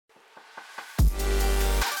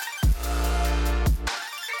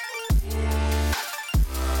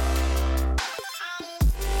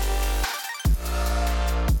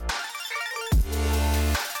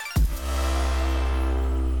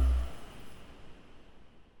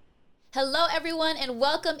Hello, everyone, and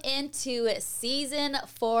welcome into season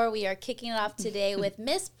 4. We are kicking it off today with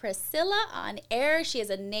Miss Priscilla on air. She is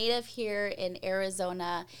a native here in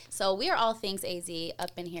Arizona. So we are all things AZ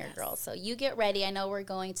up in here, girls. So you get ready. I know we're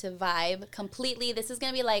going to vibe completely. This is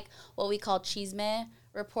going to be like what we call chisme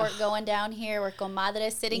report going down here. We're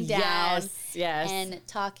comadres sitting down and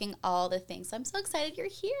talking all the things. So I'm so excited you're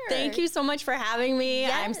here. Thank you so much for having me.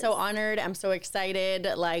 Yes. I'm so honored. I'm so excited.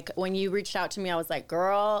 Like when you reached out to me, I was like,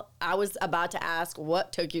 girl, I was about to ask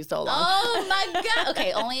what took you so long. Oh my God.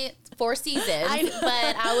 Okay, only 4 seasons.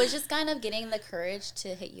 But I was just kind of getting the courage to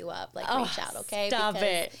hit you up, like reach out, okay? Stop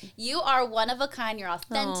because it. You are one of a kind. You're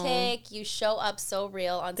authentic. You show up so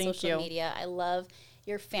real on social media. I love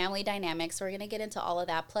your family dynamics. So we're going to get into all of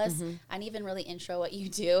that. Plus, I didn't even really intro what you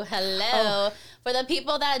do. Hello. For the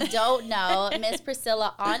people that don't know, Miss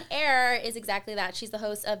Priscilla on air is exactly that. She's the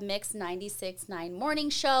host of Mix 96.9 Morning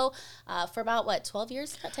Show for about, 12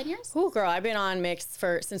 years? About 10 years? Ooh, girl, I've been on Mix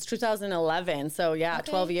since 2011. So, yeah, okay.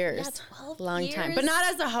 12 years. Yeah, 12 Long years. time. But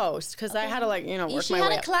not as a host, because I had to, work my way up. She had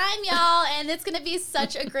to climb, y'all, and it's going to be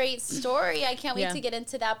such a great story. I can't wait to get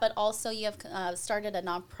into that. But also, you have started a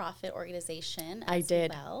nonprofit organization. I did.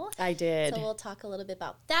 So we'll talk a little bit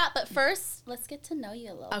about that. But first, let's get to know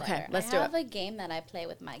you a little better. Okay, let's do it. I have a game that I play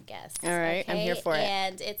with my guests. All right, I'm here for it.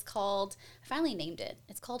 And it's called, I finally named it.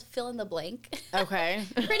 It's called Fill in the Blank. Okay.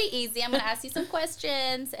 Pretty easy. I'm going to ask you some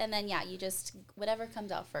questions, and then, you just, whatever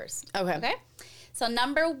comes out first. Okay. So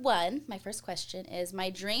number 1, my first question is, my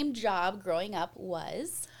dream job growing up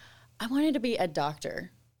was? I wanted to be a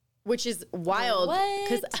doctor, which is wild.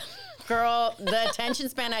 What? Girl, the attention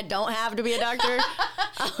span I don't have to be a doctor.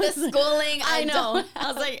 The schooling, I know.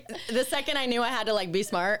 I was like, the second I knew I had to be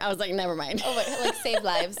smart, I was like, never mind. Oh, like save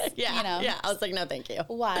lives. Yeah. I was like, no, thank you.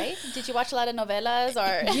 Why? Did you watch a lot of novelas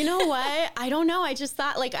or? You know what? I don't know. I just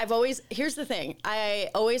thought here's the thing. I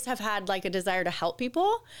always have had a desire to help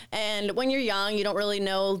people. And when you're young, you don't really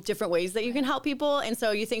know different ways that you can help people. And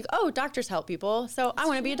so you think, oh, doctors help people. So I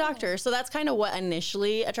want to be a doctor. So that's kind of what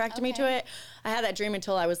initially attracted me to it. I had that dream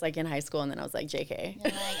until I was in high school, and then I was like, JK.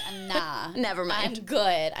 You're like, nah. Never mind. I'm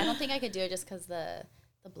good. I don't think I could do it just because the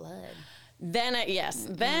blood. Then,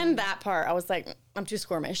 then that part, I was like, I'm too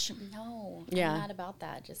squirmish. No, I'm not about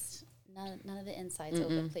that. Just none of the insides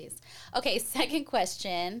open, please. Okay, second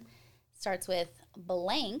question starts with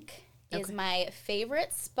blank is my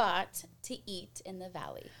favorite spot to eat in the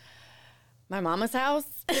Valley. My mama's house.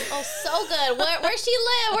 Oh, so good. Where she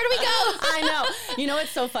live? Where do we go? I know. You know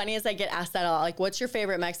what's so funny is I get asked that a lot. What's your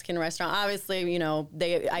favorite Mexican restaurant? Obviously,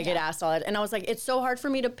 I get asked all that. And I was like, it's so hard for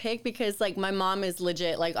me to pick because my mom is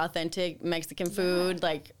legit authentic Mexican food,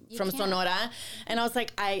 from Sonora. And I was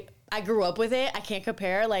like, I grew up with it. I can't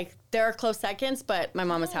compare. There are close seconds, but my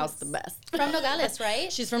mama's house is the best. From Nogales,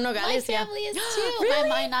 right? She's from Nogales, My family is too. Really?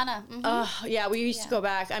 My nana. Mm-hmm. Yeah, we used to go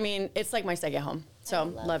back. I mean, it's like my second home. So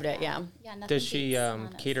loved it, yeah. Does she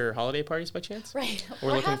cater holiday parties by chance? Right.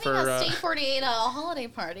 We're looking having for a State 48 holiday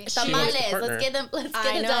party. Tamales. Let's get a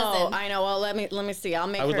dozen. I know. Well, let me see. I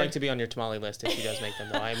would like to be on your tamale list if she does make them,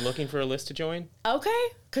 though. I'm looking for a list to join. Okay.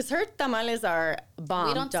 Because her tamales are bomb.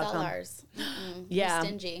 We don't sell ours. Yeah. We're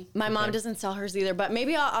stingy. My mom doesn't sell hers either, but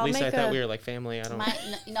maybe I'll make At least I thought we were like family. I don't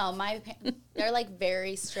they're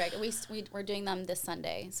very strict. We're doing them this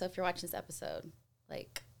Sunday. So if you're watching this episode,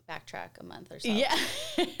 backtrack a month or so. Yeah.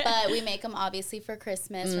 But we make them obviously for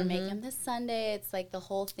Christmas. We're making them this Sunday. It's the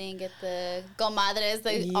whole thing. Get the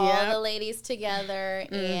comadres, all the ladies together.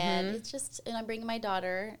 And it's just, and I'm bringing my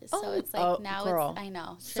daughter. So it's now girl. It's, I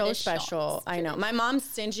know. So special. I know. My mom's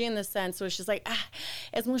stingy in the sense where she's like,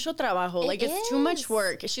 es mucho trabajo. It's too much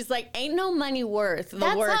work. She's like, ain't no money worth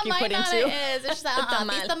the work you put into. That's how my is. It's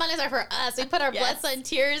just these tamales are for us. We put our blood, sweat, and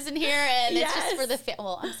tears in here. And it's just for the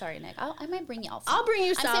well, I'm sorry, Nick. I might bring y'all some. I'll bring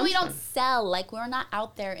you some. We don't sell. We're not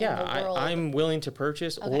out there in the world. I'm willing to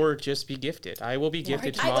purchase or just be gifted. I will be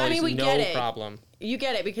gifted tamales, no problem. You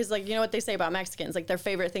get it because, you know what they say about Mexicans, their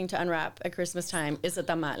favorite thing to unwrap at Christmas time is a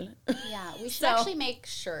tamal. Yeah, we should actually make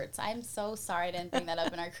shirts. I'm so sorry I didn't bring that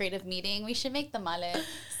up in our creative meeting. We should make tamale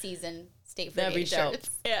season State 48 shirts.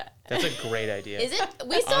 Yeah. That's a great idea. Is it?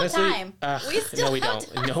 We still have time. No, we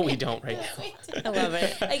don't. No, we don't right now. I love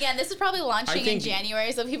it. Again, this is probably launching in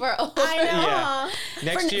January, so people are over. I know. Yeah.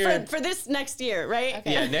 Next year. For this next year, right?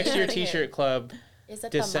 Okay. Yeah, next year T-shirt club,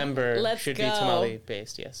 December should be tamale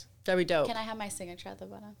based, yes. That'd be dope. Can I have my signature at the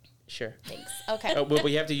bottom? Sure. Thanks. Okay. Well,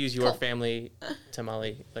 we have to use your family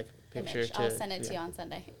tamale picture. I'll send it to you on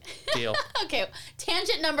Sunday. Deal. Okay.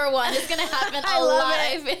 Tangent number 1 is going to happen I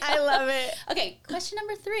love it. Okay. Question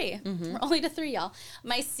number 3. We're only to 3, y'all.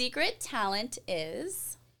 My secret talent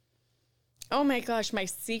is? Oh my gosh. My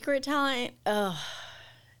secret talent.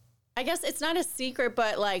 I I guess it's not a secret,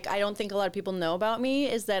 but like I don't think a lot of people know about me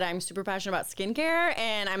is that I'm super passionate about skincare,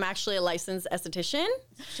 and I'm actually a licensed esthetician.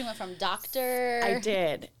 She went from doctor. I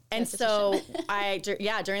did. And so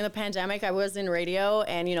during the pandemic, I was in radio,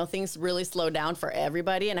 and, you know, things really slowed down for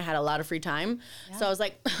everybody, and I had a lot of free time. Yeah. So I was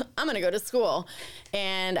like, I'm going to go to school.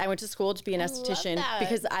 And I went to school to be an esthetician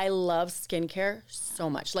because I love skincare so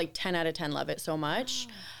much. Like 10 out of 10 love it so much.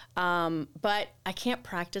 But I can't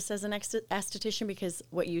practice as an esthetician because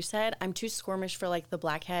what you said, I'm too squirmish for like the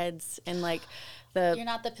blackheads and like the... You're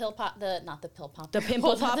not the pill pop, not the pill popper. The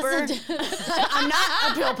pimple popper. I'm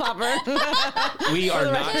not a pill popper. We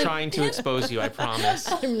are not trying to expose you, I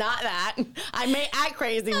promise. I'm not that. I may act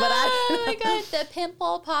crazy, but oh my God, the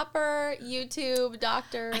pimple popper, YouTube,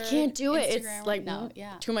 doctor. I can't do it. Instagram. It's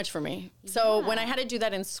like too much for me. So when I had to do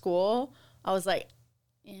that in school, I was like,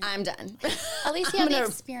 I'm done. At least you have the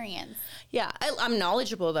experience. Yeah, I'm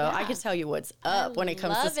knowledgeable though. Yeah. I can tell you what's up when it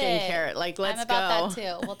comes to skincare. Like, let's go. I'm about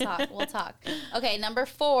that too. We'll talk. Okay, number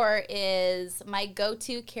 4 is my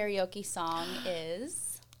go-to karaoke song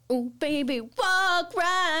is... Ooh, baby, walk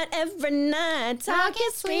right every night, talking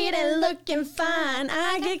sweet and looking fine.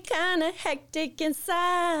 I get kind of hectic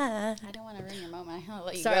inside. I don't want to ruin your moment. I'll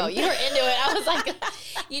let you go. You were into it. I was like,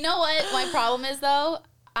 you know what? My problem is though,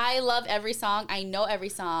 I love every song. I know every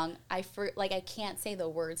song. I can't say the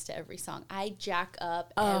words to every song. I jack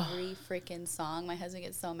up every freaking song. My husband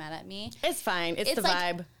gets so mad at me. It's fine. It's the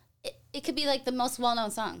vibe. It could be like the most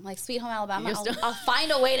well-known song, like Sweet Home Alabama. I'll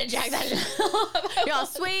find a way to jack that up. Y'all,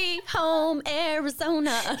 Sweet Home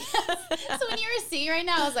Arizona. So when you were singing right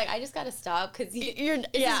now, I was like, I just got to stop because this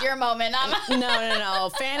is your moment.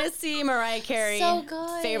 No. Fantasy, Mariah Carey. So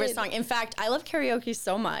good. Favorite song. In fact, I love karaoke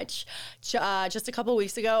so much. Just a couple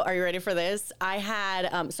weeks ago, are you ready for this? I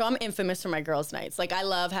had, so I'm infamous for my girls' nights. Like, I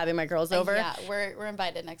love having my girls over. Yeah, we're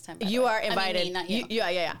invited next time. You are invited. I mean, me, not you.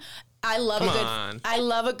 Yeah. I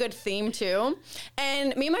love a good theme too.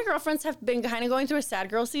 And me and my girlfriends have been kind of going through a sad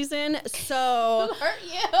girl season. So Who hurt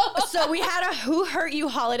you? So we had a Who Hurt You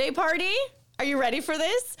holiday party. Are you ready for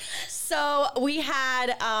this? So we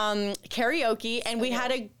had karaoke, and we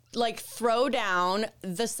had to like throw down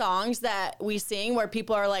the songs that we sing where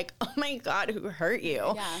people are like, oh my God, who hurt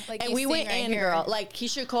you? Yeah, like and we went right in, girl. Like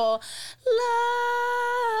Keisha Cole,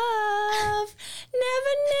 love,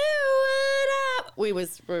 never knew what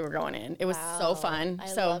we were going in. It was so fun.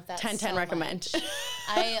 I love that 10-10 so recommend.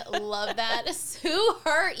 I love that. Who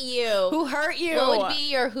hurt you? Who hurt you? What would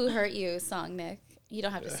be your Who Hurt You song, Nick? You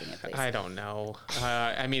don't have to sing it, please. I don't know.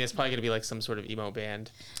 I mean, it's probably going to be like some sort of emo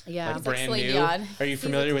band. Yeah. Like Brand New. Are you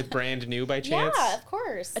familiar with Brand New by chance? Yeah, of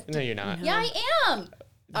course. No, you're not. Yeah, I am.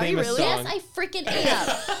 Are you really? Yes, I freaking am.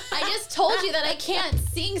 I just told you that I can't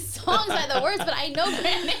sing songs by the words, but I know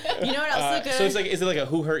Brand New. You know what else is good? So it's like, is it like a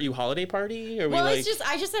Who Hurt You holiday party? Or I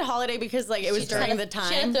just said holiday because like it was during the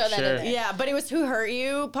time. Sure. Yeah, but it was Who Hurt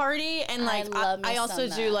You party, and like I also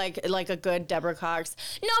do like a good Deborah Cox.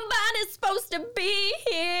 Nobody's supposed to be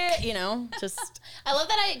here. You know, just. I love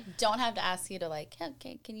that I don't have to ask you to like,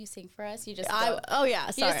 okay, can you sing for us? You just go. Oh yeah,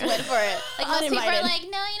 sorry. You just went for it. Like most people are like,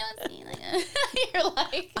 no, you don't sing. Like, you're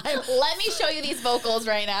like. Let me show you these vocals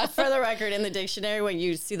right now. For the record, in the dictionary, when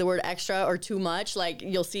you see the word extra or too much, like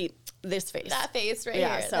you'll see this face. That face right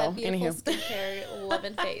here. So, that beautiful skincare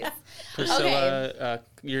loving face. Priscilla,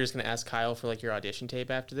 you're just going to ask Kyle for like your audition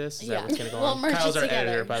tape after this? Is that what's going to go on? Kyle's our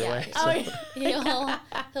editor, by the way. So.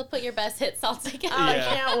 He'll put your best hits all together. I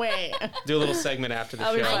can't wait. Do a little segment after the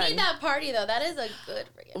show. I need that party, though. That is a good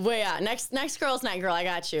freaking. Well, yeah. Next girls' night, girl. I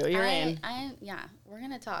got you. You're in. We're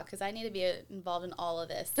going to talk because I need to be involved in all of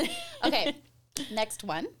this. Okay. Next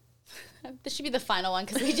one. This should be the final one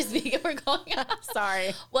because we're going on.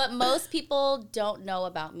 Sorry. What most people don't know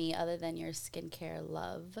about me other than your skincare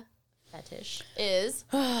love fetish is...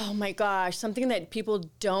 Oh my gosh, something that people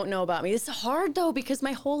don't know about me. It's hard though because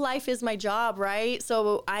my whole life is my job, right?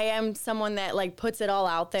 So I am someone that like puts it all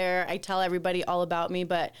out there. I tell everybody all about me,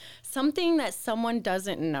 but something that someone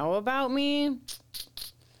doesn't know about me...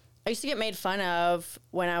 I used to get made fun of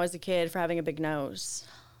when I was a kid for having a big nose.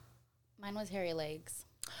 Mine was hairy legs.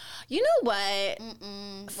 You know what?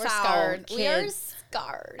 We're scarred. We are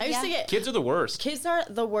scarred. I used to get... Kids are the worst. Kids are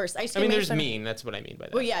the worst. I mean, there's mean. That's what I mean by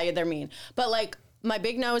that. Well, yeah, they're mean. But like, my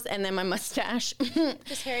big nose and then my mustache.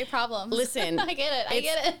 Just hairy problems. Listen. I get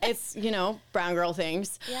it. It's, brown girl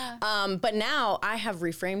things. Yeah. But now I have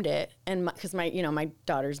reframed it, and because my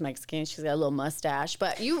daughter's Mexican, she's got a little mustache.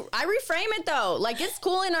 But I reframe it though. Like, it's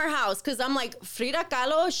cool in our house because I'm like, Frida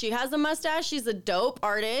Kahlo, she has a mustache. She's a dope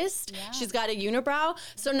artist. Yeah. She's got a unibrow.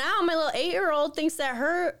 So now my little 8-year-old thinks that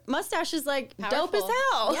her mustache is like dope as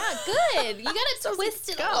hell. Yeah, good. You gotta twist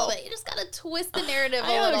it a little bit. You just gotta twist the narrative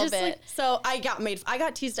a little bit. So I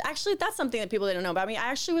got teased. Actually, that's something that people didn't know about me. I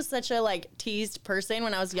actually was such a teased person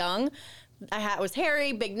when I was young. I was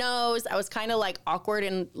hairy, big nose. I was kind of awkward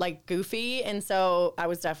and goofy. And so I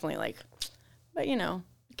was definitely but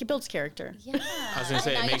it builds character. Yeah. I was going to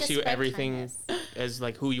say, it makes you everything as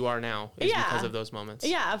who you are now is because of those moments.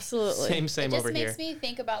 Yeah, absolutely. Same over here. It just makes me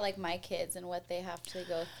think about my kids and what they have to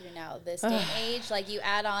go through now this day and age. You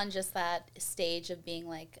add on just that stage of being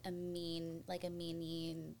a mean,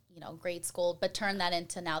 grade school, but turn that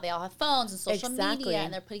into now they all have phones and social media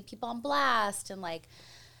and they're putting people on blast and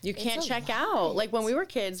you can't check out. When we were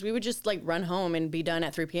kids, we would just run home and be done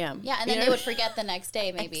at 3 p.m. Yeah, and then they would forget the next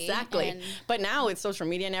day maybe. Exactly. But now with social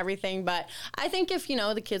media and everything, but I think if,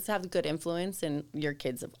 the kids have good influence, and your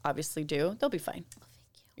kids obviously do, they'll be fine. Oh,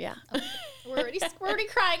 thank you. Yeah. Okay. We're already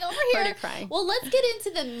crying over here. Already crying. Well, let's get into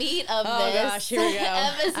the meat of this. Oh gosh, here we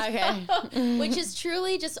go. Okay. Which is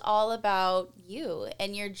truly just all about you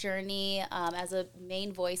and your journey as a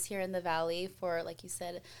main voice here in the Valley for, like you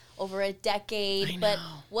said, over a decade. But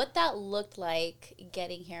what that looked like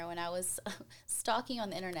getting here, when I was stalking on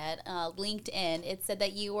the internet, LinkedIn, it said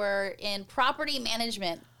that you were in property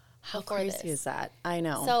management. How crazy is that? I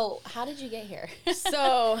know. So how did you get here?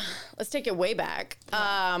 So let's take it way back.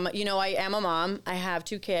 I am a mom. I have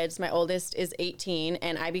 2 kids. My oldest is 18,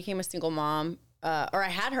 and I became a single mom, or I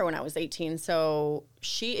had her when I was 18. So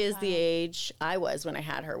she is the age I was when I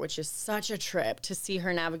had her, which is such a trip to see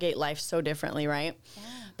her navigate life so differently, right? Yeah.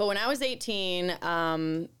 But when I was 18,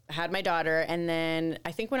 I had my daughter, and then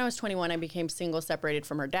I think when I was 21, I became single, separated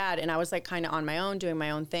from her dad, and I was kind of on my own, doing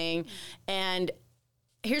my own thing. And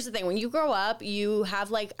here's the thing. When you grow up, you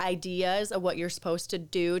have ideas of what you're supposed to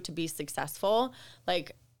do to be successful.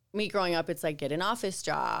 Me growing up, it's get an office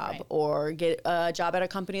job or get a job at a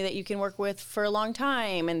company that you can work with for a long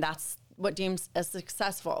time. And that's what deems as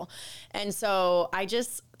successful. And so I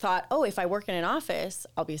just thought, if I work in an office,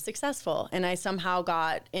 I'll be successful. And I somehow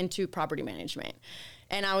got into property management.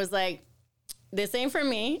 And I was like, this ain't for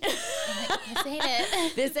me. This ain't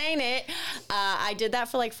it. This ain't it. I did that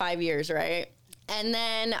for 5 years, right? And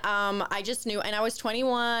then I just knew, and I was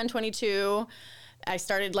 21, 22. I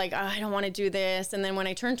started I don't want to do this. And then when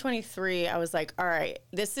I turned 23, I was like, all right,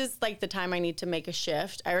 this is the time I need to make a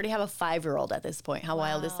shift. I already have a 5-year-old at this point. How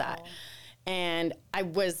wild is that? And I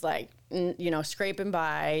was scraping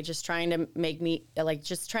by, just trying to make me,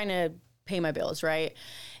 just trying to pay my bills, right?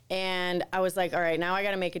 And I was like, all right, now I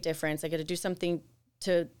got to make a difference. I got to do something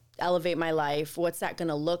to elevate my life. What's that going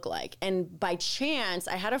to look like? And by chance,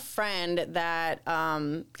 I had a friend that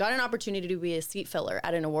got an opportunity to be a seat filler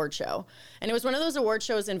at an award show. And it was one of those award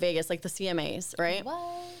shows in Vegas, the CMAs, right? What?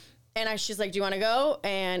 And she's like, do you want to go?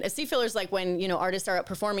 And a seat filler is when, artists are up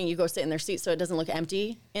performing, you go sit in their seat so it doesn't look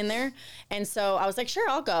empty in there. And so I was like, sure,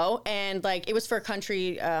 I'll go. And it was for a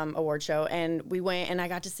country award show. And we went, and I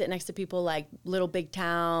got to sit next to people like Little Big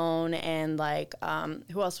Town and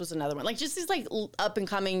who else was another one? Just these up and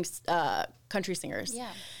coming country singers. Yeah.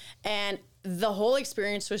 And the whole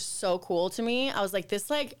experience was so cool to me. I was like, this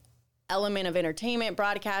element of entertainment,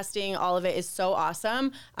 broadcasting, all of it is so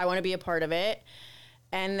awesome. I want to be a part of it.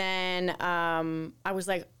 And then I was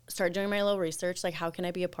started doing my little research, how can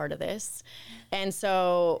I be a part of this? And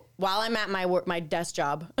so while I'm at my desk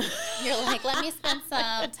job, you're let me spend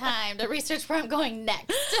some time to research where I'm going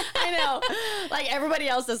next. I know. Everybody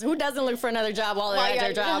else does. Who doesn't look for another job while they're at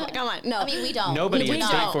their job? Come on. No. I mean, we don't. Nobody in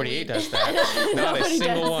State 48 does that. Not a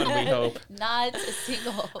single one, we hope. Not a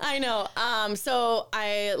single. I know. So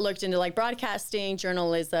I looked into broadcasting,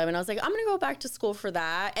 journalism, and I was like, I'm going to go back to school for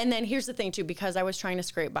that. And then here's the thing too, because I was trying to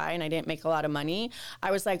scrape by and I didn't make a lot of money,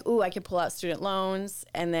 I was like, ooh, I could pull out student loans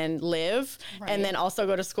and then live and then also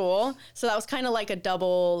go to school. So that was kind of a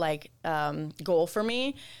double goal for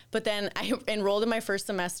me. But then I enrolled in my first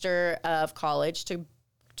semester of college to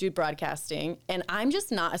do broadcasting, and I'm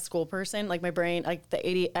just not a school person. My brain, my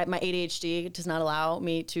ADHD does not allow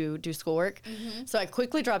me to do schoolwork. Mm-hmm. So I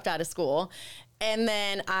quickly dropped out of school. And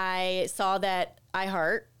then I saw that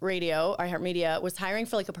iHeartMedia was hiring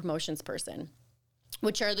for a promotions person,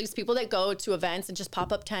 which are these people that go to events and just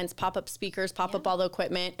pop up tents, pop up speakers, pop up all the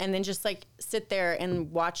equipment, and then just sit there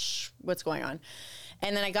and watch what's going on.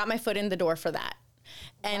 And then I got my foot in the door for that.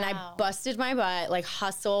 And I busted my butt, like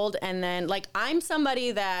hustled. And then like, I'm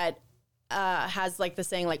somebody that has like the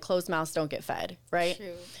saying, like closed mouths don't get fed, right?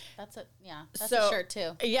 True. That's a shirt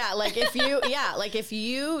too. Yeah. Like if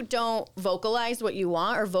you don't vocalize what you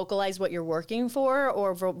want or vocalize what you're working for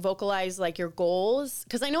or vocalize like your goals.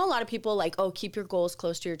 Cause I know a lot of people like, oh, keep your goals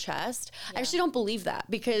close to your chest. Yeah. I actually don't believe that,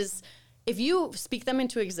 because if you speak them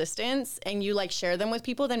into existence and you like share them with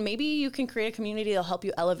people, then maybe you can create a community that'll help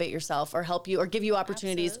you elevate yourself or help you or give you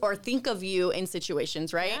opportunities or think of you in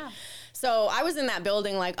situations, right? Yeah. So I was in that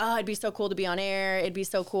building like, oh, it'd be so cool to be on air. It'd be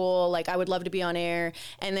so cool. Like I would love to be on air.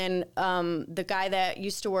 And then the guy that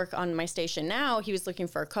used to work on my station now, he was looking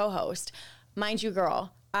for a co-host. Mind you,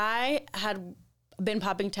 girl, I had been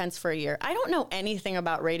popping tents for a year. I don't know anything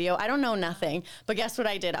about radio. I don't know nothing. But guess what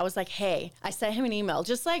I did? I was like, hey, I sent him an email,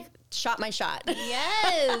 just like shot my shot.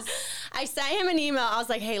 Yes. I sent him an email. I was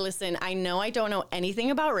like, hey, listen, I know I don't know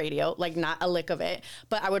anything about radio, like not a lick of it,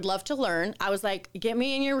 but I would love to learn. I was like, get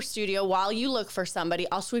me in your studio while you look for somebody.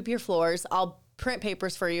 I'll sweep your floors. I'll print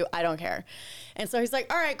papers for you. I don't care. And so he's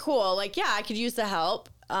like, all right, cool. Like, yeah, I could use the help.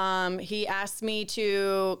 He asked me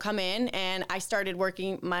to come in, and I started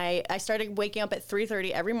waking up at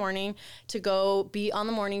 3:30 every morning to go be on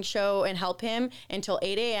the morning show and help him until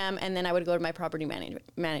 8 a.m. And then I would go to my property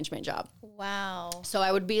management job. Wow. So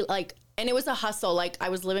I would be like, and it was a hustle. Like I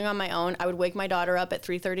was living on my own. I would wake my daughter up at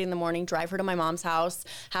 3:30 in the morning, drive her to my mom's house,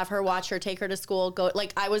 have her watch her, take her to school, go.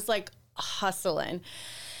 Like I was like hustling.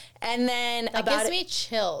 And then that gives me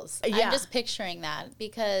chills. Yeah. I'm just picturing that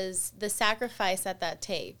because the sacrifice that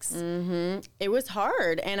takes. Mm-hmm. It was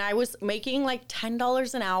hard. And I was making like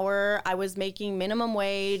 $10 an hour. I was making minimum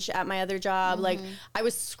wage at my other job. Mm-hmm. Like I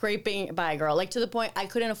was scraping by, girl, like to the point I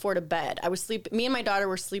couldn't afford a bed. I was sleeping. Me and my daughter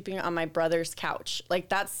were sleeping on my brother's couch. Like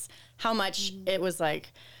that's how much it was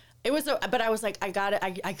like. It was, but I was like, I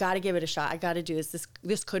gotta give it a shot. I gotta do this.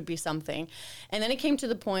 This could be something. And then it came to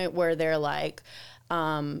the point where they're like,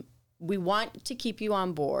 we want to keep you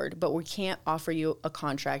on board, but we can't offer you a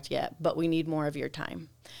contract yet, but we need more of your time.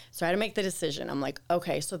 So I had to make the decision. I'm like,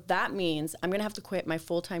 okay, so that means I'm going to have to quit my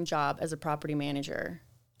full-time job as a property manager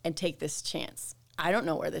and take this chance. I don't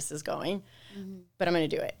know where this is going, but I'm going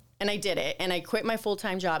to do it. And I did it. And I quit my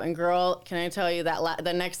full-time job. And girl, can I tell you that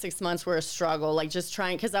the next 6 months were a struggle, like just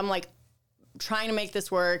trying, because I'm like, trying to make this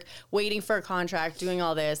work, waiting for a contract, doing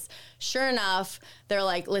all this. Sure enough, they're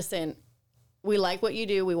like, listen, we like what you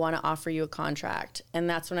do. We want to offer you a contract. And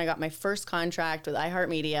that's when I got my first contract with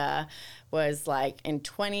iHeartMedia, was like in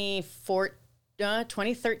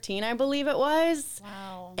 2013, I believe it was.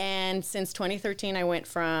 Wow. And since 2013, I went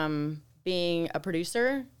from being a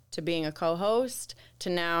producer to being a co-host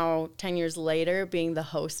to now 10 years later being the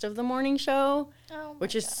host of the morning show,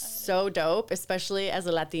 which is so dope, especially as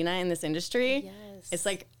a Latina in this industry. Yes. It's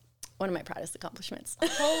like one of my proudest accomplishments.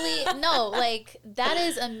 Like that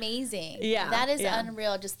is amazing. Yeah. That is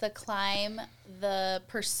unreal. Just the climb, the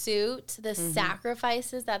pursuit, the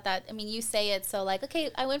sacrifices I mean, you say it so like, okay,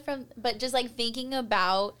 I went from, but just like thinking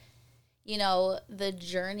about, the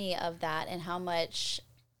journey of that and how much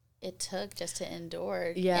it took just to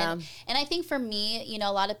endure. Yeah. And I think for me,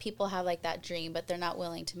 a lot of people have like that dream, but they're not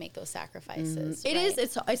willing to make those sacrifices. It is.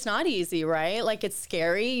 It's not easy, right? Like it's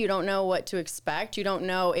scary. You don't know what to expect. You don't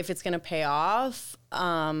know if it's going to pay off.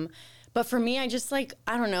 But for me, I just like,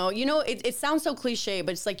 I don't know, it sounds so cliche,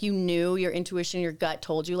 but it's like, your intuition, your gut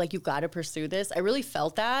told you like, you got to pursue this. I really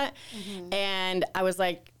felt that. And I was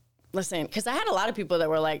like, listen, because I had a lot of people that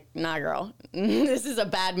were like, nah, girl, this is a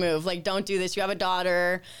bad move. Like, don't do this. You have a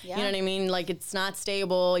daughter. Yeah. You know what I mean? Like, it's not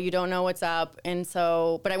stable. You don't know what's up. And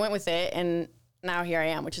so, but I went with it, and now here I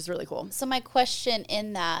am, which is really cool. So my question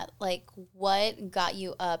in that, like, what got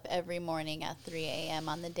you up every morning at 3 a.m.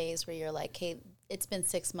 on the days where you're like, hey, it's been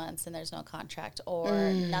 6 months and there's no contract,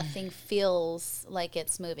 or nothing feels like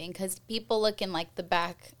it's moving? Because people look in like the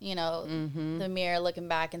back, the mirror, looking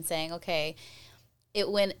back and saying, okay, it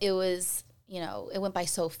went by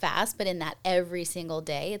so fast, but in that every single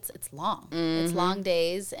day, it's long. It's long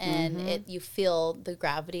days, and you feel the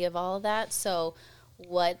gravity of all of that. So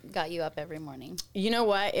what got you up every morning? You know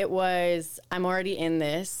what? It was, I'm already in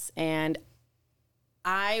this, and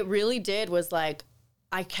I really was like,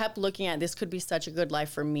 I kept looking at this could be such a good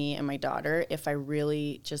life for me and my daughter if I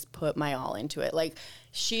really just put my all into it. Like,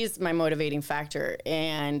 she's my motivating factor,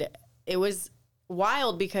 and it was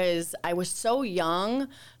wild because I was so young,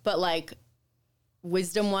 but like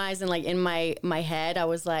wisdom wise and like in my head, I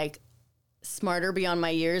was like smarter beyond my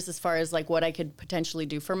years as far as like what I could potentially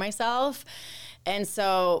do for myself. And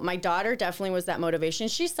so my daughter definitely was that motivation.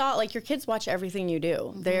 She saw, like, your kids watch everything you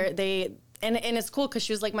do. and it's cool because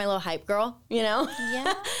she was like my little hype girl, you know?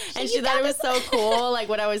 Yeah. And she thought it was so cool, like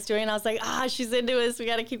what I was doing. I was like, she's into this. We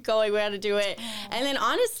got to keep going. We got to do it. And then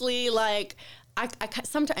honestly, like I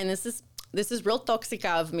sometimes, and this is real toxic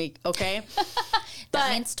of me, okay?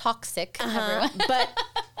 That means toxic, everyone. But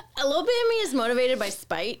a little bit of me is motivated by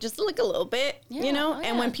spite, just like a little bit, you know?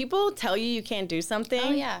 And when people tell you can't do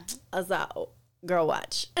something, I was like, girl,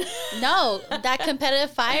 watch. No, that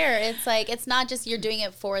competitive fire, it's like, it's not just you're doing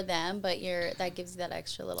it for them, but that gives you that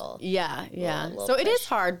extra little. Yeah. Little so push. it is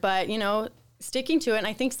hard, but, you know, sticking to it, and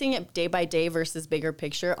I think seeing it day by day versus bigger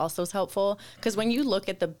picture also is helpful. Because when you look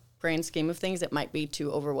at the grand scheme of things, it might be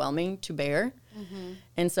too overwhelming to bear. Mm-hmm.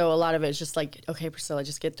 And so a lot of it is just like, okay, Priscilla,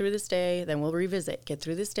 just get through this day, then we'll revisit. Get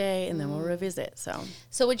through this day, and then we'll revisit.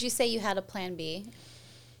 So would you say you had a plan B?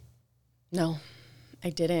 No, I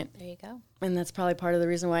didn't. There you go. And that's probably part of the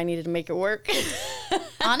reason why I needed to make it work.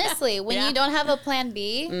 Honestly, when you don't have a plan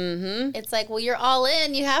B, it's like, well, you're all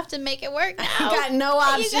in. You have to make it work now. I got no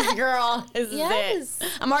options, girl. This is it.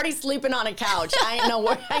 I'm already sleeping on a couch. I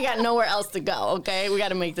got nowhere else to go, okay? We got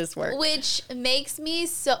to make this work. Which makes me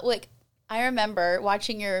so, like, I remember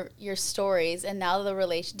watching your stories and now the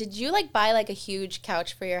relation. Did you, like, buy, like, a huge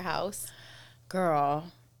couch for your house? Girl.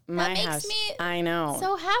 That makes me I know.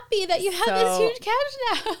 So happy that you have this huge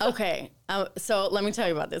couch now. Okay. So let me tell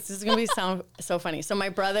you about this. This is going to sound so funny. So my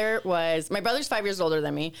brother's 5 years older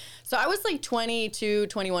than me. So I was like 22,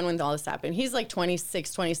 21 when all this happened. He's like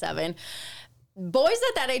 26, 27. Boys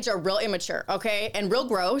at that age are real immature, okay? And real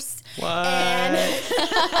gross. What? And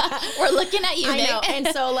we're looking at you, Nick. I know. And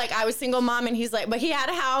so, like, I was single mom, and he's like, but he had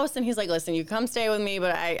a house, and he's like, listen, you come stay with me,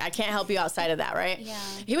 but I can't help you outside of that, right? Yeah.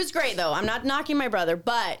 He was great, though. I'm not knocking my brother,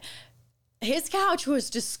 but his couch was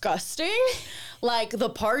disgusting. Like, the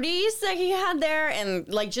parties that he had there, and,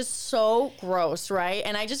 like, just so gross, right?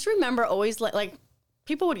 And I just remember always, like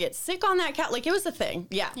people would get sick on that couch. Like, it was a thing.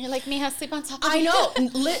 Yeah. You're like me, has sleep on top of I you.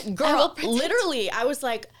 know. Girl, literally, I was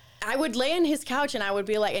like, I would lay on his couch and I would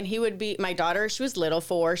be like, and he would be, my daughter, she was little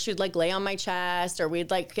 4, she'd like lay on my chest, or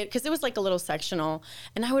we'd like get, because it was like a little sectional.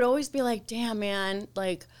 And I would always be like, damn, man,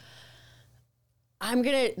 like,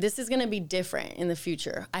 this is going to be different in the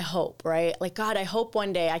future. I hope, right? Like, God, I hope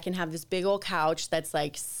one day I can have this big old couch that's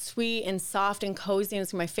like sweet and soft and cozy, and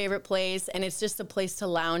it's my favorite place. And it's just a place to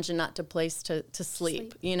lounge and not a place to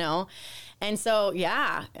sleep, you know? And so,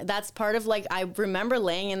 yeah, that's part of, like, I remember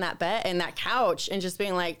laying in that bed and that couch and just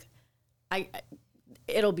being like,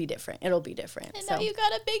 it'll be different. It'll be different. And now you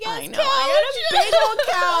got a big ass couch. I got a big old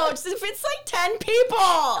couch. If it's like 10 people.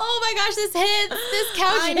 Oh my gosh, this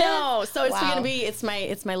couch. I know. So it's gonna be. It's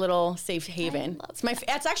my little safe haven.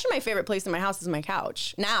 It's actually my favorite place in my house is my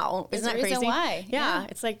couch. Now, isn't that crazy? Why? Yeah,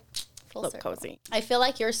 it's like full look circle. cozy. I feel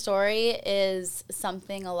like your story is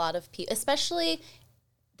something a lot of people, especially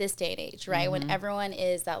this day and age, right? When everyone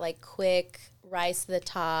is that like quick rise to the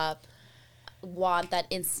top, want that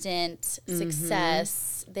instant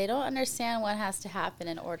success, they don't understand what has to happen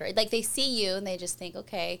in order. Like, they see you and they just think,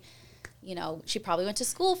 okay, you know, she probably went to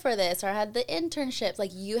school for this or had the internships.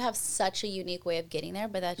 Like, you have such a unique way of getting there,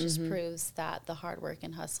 but that just proves that the hard work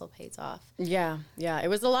and hustle pays off. Yeah. It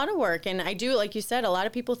was a lot of work. And I do, like you said, a lot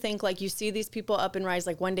of people think, like, you see these people up and rise,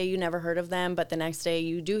 like, one day you never heard of them, but the next day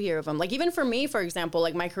you do hear of them. Like, even for me, for example,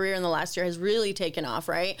 like, my career in the last year has really taken off,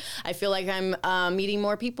 right? I feel like I'm meeting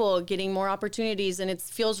more people, getting more opportunities, and it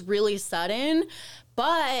feels really sudden,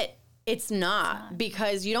 but it's not,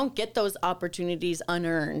 because you don't get those opportunities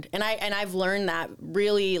unearned. And I've learned that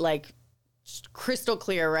really, like, crystal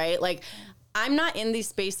clear, right? Like, I'm not in these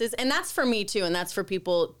spaces, and that's for me too, and that's for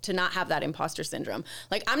people to not have that imposter syndrome.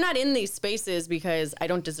 Like, I'm not in these spaces because I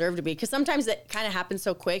don't deserve to be, because sometimes it kind of happens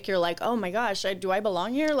so quick. You're like, oh my gosh, do I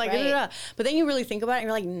belong here? Like, right. But then you really think about it and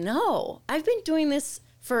you're like, no, I've been doing this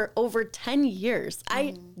for over 10 years.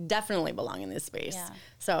 I definitely belong in this space. Yeah.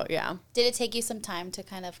 So, yeah. Did it take you some time to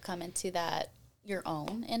kind of come into that your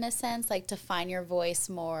own, in a sense, like to find your voice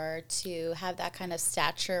more, to have that kind of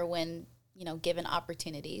stature when, you know, given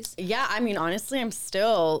opportunities? Yeah, I mean, honestly, I'm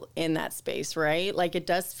still in that space, right? Like, it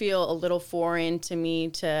does feel a little foreign to me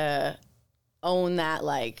to own that,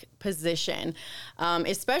 like, position,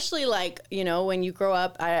 especially, like, you know, when you grow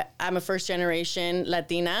up. I'm a first generation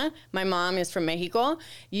Latina. My mom is from Mexico.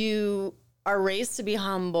 You are raised to be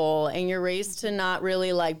humble, and you're raised to not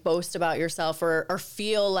really, like, boast about yourself or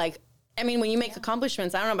feel like, I mean, when you make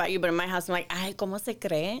accomplishments, I don't know about you, but in my house, I'm like, ay, ¿cómo se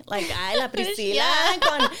cree? Like, ay, la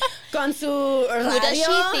Priscilla con su radio. Who does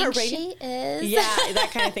she think she is? Yeah,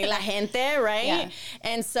 that kind of thing. La gente, right? Yeah.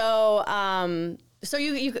 And so, so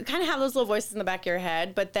you kind of have those little voices in the back of your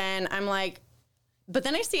head, but then I'm like, but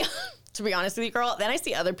then I see to be honest with you, girl. Then I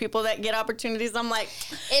see other people that get opportunities. I'm like,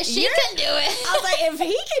 if she can do it. I was like, if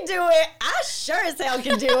he can do it, I sure as hell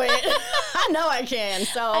can do it. I know I can.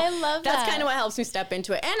 So I love that's kind of what helps me step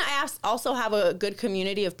into it. And I also have a good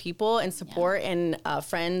community of people and support and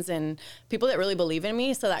friends and people that really believe in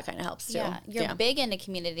me. So that kind of helps too. Yeah, you're big into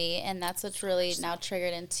community, and that's what's really now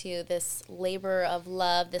triggered into this labor of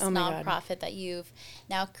love, this nonprofit that you've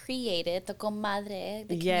now created, the Comadre,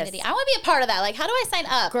 the community. I want to be a part of that. Like, how do I sign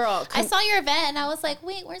up? Girl, I saw your event and I was like,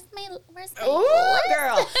 wait, where's my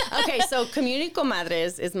girl. Okay, so Community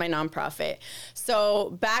Comadres is my nonprofit.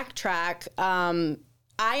 So backtrack, I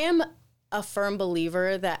am a firm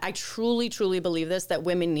believer that I truly, truly believe this, that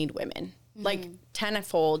women need women. Like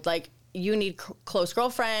tenfold, like you need close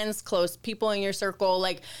girlfriends, close people in your circle.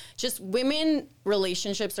 Like just women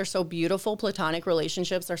relationships are so beautiful. Platonic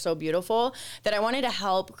relationships are so beautiful that I wanted to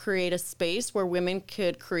help create a space where women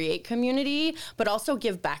could create community, but also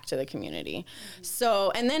give back to the community.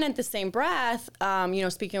 So, and then at the same breath,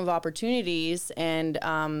 speaking of opportunities and,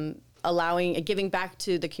 giving back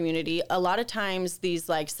to the community, a lot of times these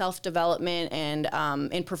like self-development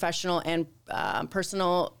and in professional and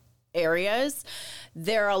personal areas,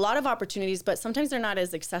 there are a lot of opportunities, but sometimes they're not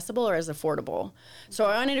as accessible or as affordable. So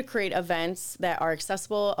I wanted to create events that are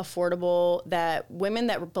accessible, affordable, that women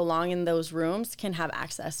that belong in those rooms can have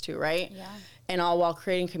access to, right? Yeah. And all while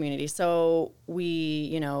creating community. So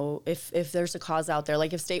we, if there's a cause out there,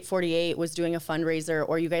 like if State 48 was doing a fundraiser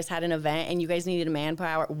or you guys had an event and you guys needed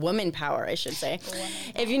woman power, I should say.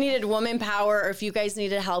 If you needed woman power or if you guys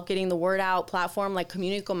needed help getting the word out platform, like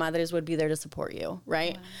Community Comadres would be there to support you,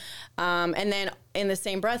 right? Wow. And then in the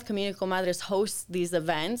same breath, Community Comadres hosts these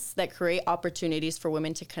events that create opportunities for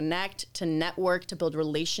women to connect, to network, to build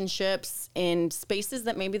relationships in spaces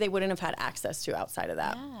that maybe they wouldn't have had access to outside of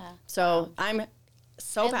that. Yeah. So I'm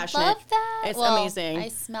so passionate. I love that. It's amazing. I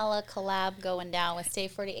smell a collab going down with State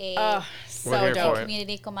 48. Oh, so dope.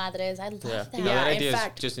 Community Comadres. I love that. Yeah, that idea is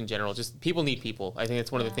just in general, just people need people. I think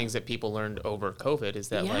it's one of the things that people learned over COVID is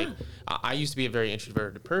that like, I used to be a very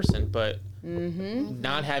introverted person, but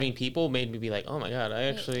not having people made me be like, oh my God, I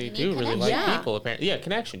actually do really like people. Apparently,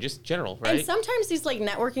 connection, just general, right? And sometimes these like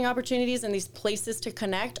networking opportunities and these places to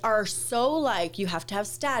connect are so like you have to have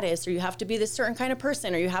status or you have to be this certain kind of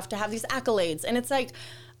person or you have to have these accolades, and it's like,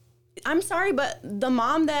 I'm sorry, but the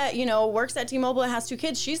mom that, works at T-Mobile and has 2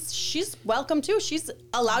 kids, she's welcome too. She's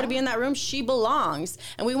allowed to be in that room. She belongs.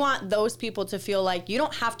 And we want those people to feel like you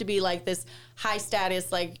don't have to be like this high status,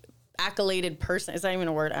 like accoladed person. Is that even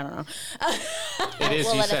a word? I don't know. It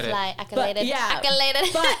is. You said it. Accoladed.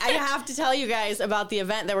 Accoladed. But I have to tell you guys about the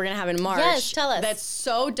event that we're going to have in March. Yes, tell us. That's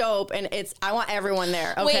so dope. And I want everyone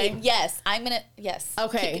there. Okay. Wait, yes.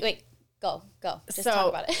 Okay. Wait. Go. Just talk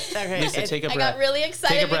about it. Okay. Lisa, take a breath. I got really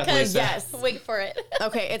excited because, yes. Wait for it.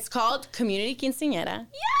 Okay, it's called Community Quinceañera. Yeah.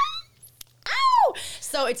 Ow!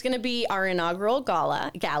 So it's going to be our inaugural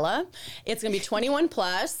gala. It's going to be 21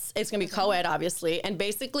 plus. It's going to be co-ed, obviously. And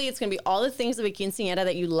basically, it's going to be all the things of a quinceañera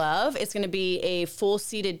that you love. It's going to be a full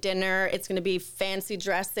seated dinner. It's going to be fancy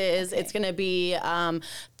dresses. Okay. It's going to be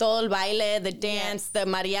todo el baile, the dance, the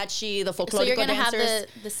mariachi, the folklorico dancers. So you're going to have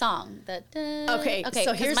the song. Okay.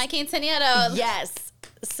 So here's my quinceañera. Yes.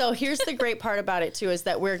 So here's the great part about it too, is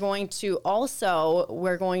that we're going to,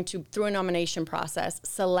 through a nomination process,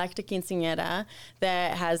 select a quinceañera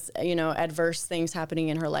that has, adverse things happening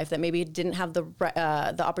in her life that maybe didn't have the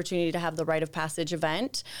opportunity to have the rite of passage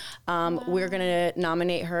event. We're going to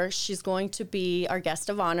nominate her. She's going to be our guest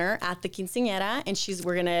of honor at the quinceañera, and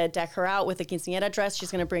we're going to deck her out with a quinceañera dress.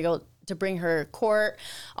 She's going to bring her court,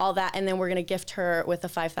 all that, and then we're going to gift her with a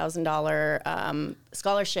 $5,000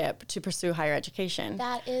 scholarship to pursue higher education.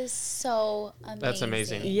 That is so amazing. That's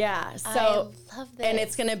amazing. Yeah. So I love this. And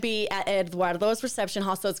it's going to be at Eduardo's reception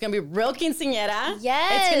hall, so it's going to be real quinceañera.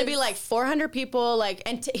 Yes. It's going to be like 400 people.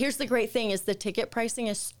 Here's the great thing is the ticket pricing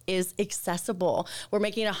is accessible. We're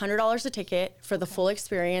making $100 a ticket for the full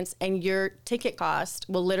experience, and your ticket cost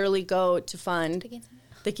will literally go to fund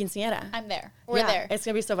the quinceañera. I'm there. We're there. It's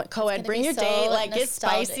going to be so fun. Co-ed, bring your date. Get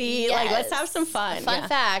spicy. Yes. Let's have some fun. Fun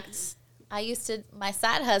fact, my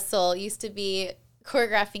side hustle used to be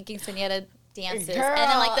choreographing quinceañera dances. Girl.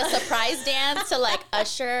 And then the surprise dance to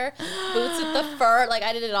usher, boots with the fur.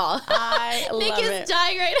 I did it all. I love Nick is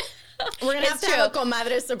dying right now. We're going to have to have a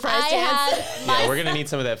Comadre surprise dance. We're going to need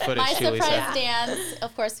some of that footage my too, Lisa. surprise dance,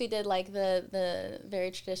 of course, we did the very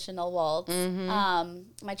traditional waltz.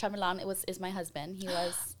 My chambelán is my husband. He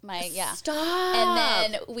was my, Stop. And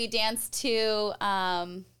then we danced to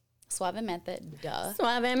Suavemente, duh.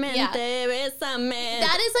 Suavemente, bésame.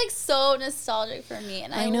 That is like so nostalgic for me,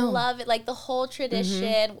 and I love it. Like the whole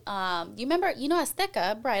tradition. You remember,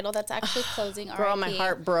 Azteca Bridal, that's actually closing. Girl, my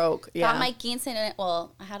heart broke. Yeah. Got my quinceañera.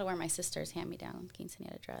 Well, I had to wear my sister's hand-me-down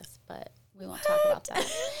quinceañera dress, but we won't talk about that.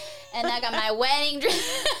 And I got my wedding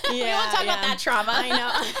dress. We won't talk about that trauma. I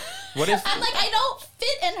know. What if I'm like, I don't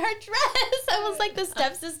fit in her dress. I was like the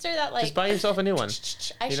stepsister that like. just buy yourself a new one?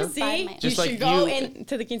 I should buy my. Just you like should go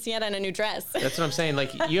into the quinceañera in a new dress. That's what I'm saying.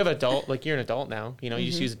 Like you have you're an adult now. You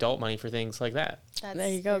just use adult money for things like that. That's there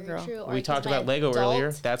you go, very girl. true. We talked about Lego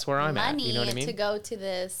earlier. That's where I'm at. You know what I mean? To go to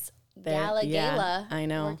this gala. I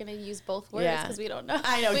know. We're gonna use both words because we don't know.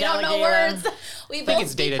 I know. We don't know words. We both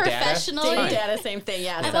it's speak data. professionally. Data, same thing.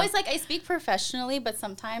 Yeah. I'm always like, I speak professionally, but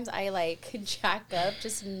sometimes I like jack up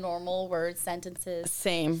just normal words, sentences,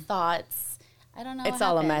 same thoughts. I don't know. It's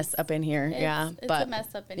all a mess up in here. It's a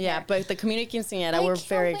mess up in here. Yeah, but the community quinceañera, we're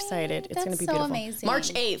very excited. It's going to be beautiful. Amazing.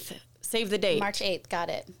 March 8th. Save the date. March 8th. Got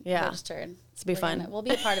it. Yeah. Registered. It's be fun. We'll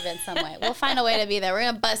be a part of it in some way. We'll find a way to be there. We're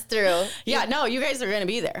going to bust through. Yeah, no, you guys are going to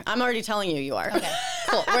be there. I'm already telling you are. Okay,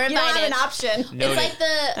 cool. We're invited. You don't have an option. Noted. It's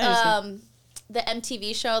like the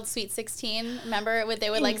MTV show, Sweet 16. Remember, they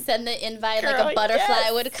would like send the invite, Girl, like a butterfly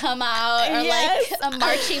would come out, or like a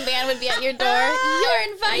marching band would be at your door.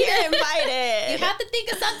 You're invited. You're invited. You have to think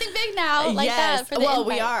of something big now, like that. For the well,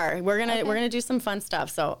 invite. we are. We're gonna do some fun stuff.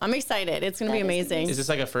 So I'm excited. It's gonna be amazing. Is this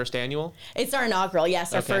like a first annual? It's our inaugural.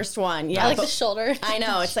 Yes, our first one. Yeah, I like the shoulder. I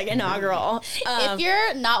know. It's like inaugural. If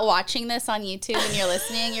you're not watching this on YouTube and you're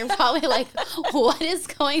listening, you're probably like, "What is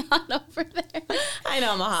going on over there?" I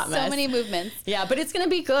know, I'm a hot mess. So many movements. Yeah, but it's gonna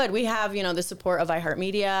be good. We have, the support of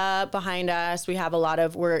iHeartMedia behind us. We have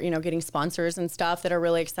we're getting sponsors and stuff that are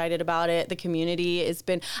really excited about it. The community has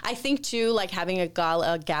been, I think too, like having a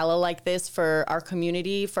gala like this for our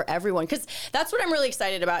community, for everyone. Cause that's what I'm really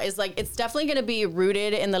excited about is like, it's definitely going to be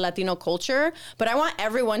rooted in the Latino culture, but I want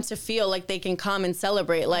everyone to feel like they can come and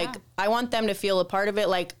celebrate. Like I want them to feel a part of it.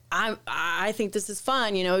 Like I think this is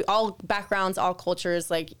fun. All backgrounds, all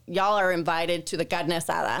cultures, like y'all are invited to the carne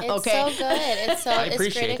asada. It's okay. so good. I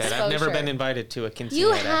appreciate that. I've never been invited to a quinceañera.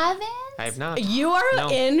 You haven't? I have not. You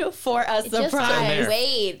are in for a surprise. Just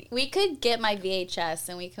wait. We could get my VHS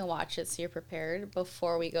and we can watch it so you're prepared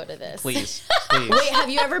before we go to this. Please. Wait, have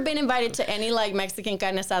you ever been invited to any like Mexican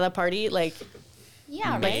carne asada party? Like,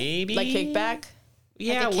 yeah, maybe like kickback?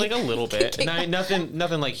 Yeah, like a little bit.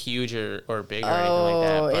 Nothing like huge or big or anything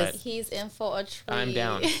like that. But he's in for a treat. I'm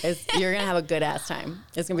down. You're gonna have a good ass time.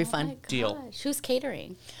 It's gonna be fun. Deal. Who's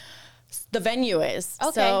catering? The venue is.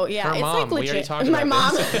 Okay. So yeah, Her it's mom. like legit. We already talked My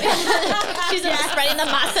about mom. this. She's spreading the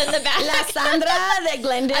masa in the back. La Sandra de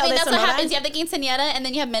Glendale. I mean, de that's what Sonora. happens. You have the quinceañera and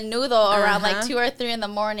then you have menudo around like 2 or 3 in the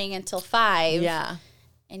morning until 5. Yeah.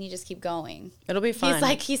 And you just keep going. It'll be fun. He's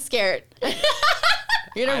like, he's scared.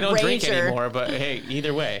 You're a I don't drink rager. anymore, but hey,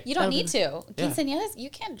 either way. You don't need to. Quinceañeras, you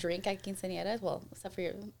can't drink at quinceañeras. Well, except for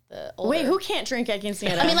the older. Wait, who can't drink at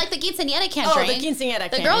quinceañera? I mean, like the quinceañera can't drink. the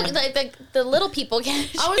quinceañera The can't. girl, the little people can't.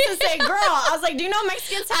 I was gonna say, girl. I was like, do you know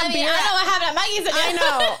Mexicans have beer? I know what happened at my quinceañera. I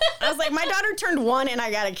know. I was like, my daughter turned 1 and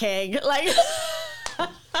I got a keg. Like,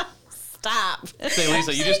 stop. Say,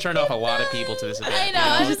 Lisa, you just turned off a lot of people to this event. I know.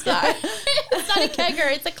 I'm sorry. It's not a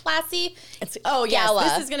kegger. It's a classy. Gala.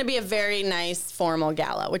 This is going to be a very nice formal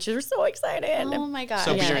gala, which we're so excited. Oh my god.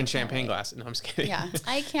 So yeah, beer I and can't champagne wait. glasses. No, I'm just kidding. Yeah,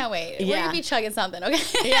 I can't wait. We're Yeah. gonna be chugging something.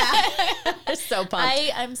 Okay. Yeah. We're so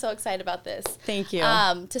pumped. I'm so excited about this. Thank you.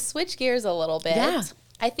 To switch gears a little bit. Yeah.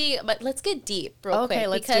 I think, but let's get deep real quick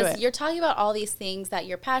let's do because it. you're talking about all these things that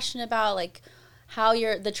you're passionate about, like how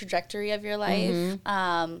the trajectory of your life.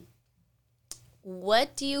 Mm-hmm.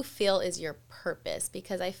 What do you feel is your purpose?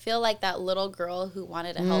 Because I feel like that little girl who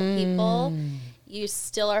wanted to help people, you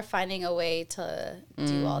still are finding a way to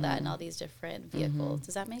do all that in all these different vehicles.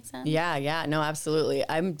 Does that make sense? Yeah, no, absolutely.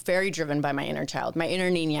 I'm very driven by my inner child. My inner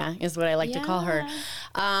niña is what I like to call her.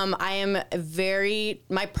 I am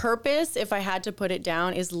my purpose, if I had to put it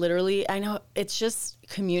down, is literally, I know it's just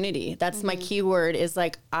community. That's my key word, is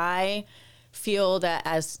like, I feel that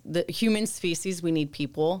as the human species, we need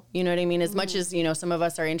people. You know what I mean? As much as, some of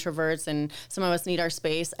us are introverts and some of us need our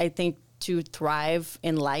space, I think to thrive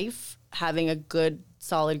in life, having a good,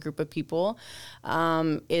 solid group of people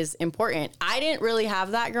is important. I didn't really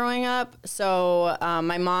have that growing up. So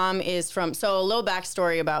my mom is so a little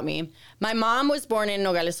backstory about me. My mom was born in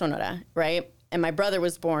Nogales, Sonora, right? And my brother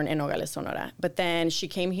was born in Nogales, Sonora. But then she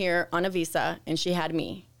came here on a visa and she had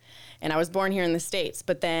me. And I was born here in the States,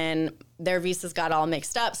 but then their visas got all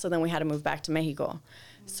mixed up, so then we had to move back to Mexico.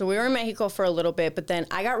 So we were in Mexico for a little bit, but then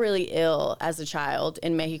I got really ill as a child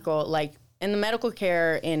in Mexico, like And the medical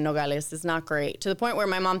care in Nogales is not great, to the point where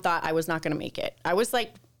my mom thought I was not going to make it. I was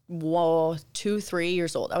like, 2-3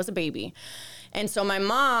 years old. I was a baby. And so my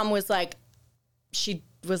mom was like,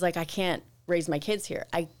 I can't raise my kids here.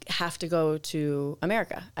 I have to go to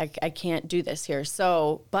America. I can't do this here.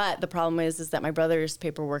 So, but the problem is that my brother's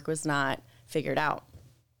paperwork was not figured out.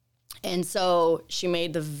 And so she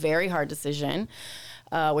made the very hard decision,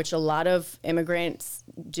 which a lot of immigrants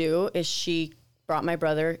do, is she brought my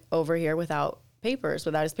brother over here without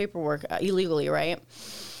his paperwork, illegally, right?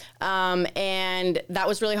 And that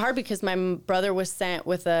was really hard because my brother was sent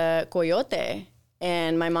with a coyote,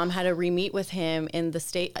 and my mom had to re-meet with him in the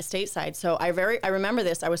stateside. So I remember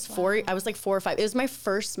this. I was like 4 or 5. It was my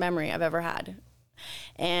first memory I've ever had.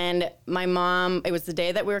 And my mom, it was the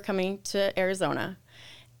day that we were coming to Arizona,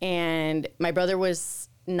 and my brother was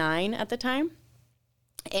 9 at the time.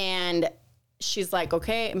 And she's like,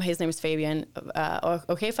 okay, his name is Fabian.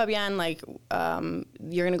 Okay, Fabian, like,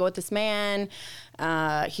 you're going to go with this man.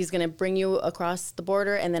 He's going to bring you across the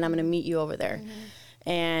border, and then I'm going to meet you over there. Mm-hmm.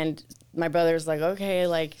 And my brother's like, okay,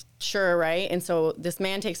 like, sure, right? And so this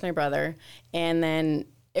man takes my brother, and then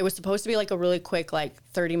it was supposed to be like a really quick, like,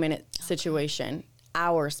 30-minute situation.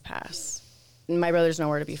 Hours pass. My brother's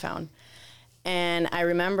nowhere to be found. And I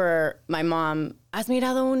remember my mom, ¿has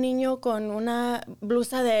mirado un niño con una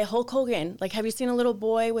blusa de Hulk Hogan? Like, have you seen a little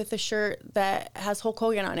boy with a shirt that has Hulk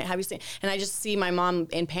Hogan on it? Have you seen? And I just see my mom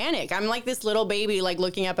in panic. I'm like this little baby, like,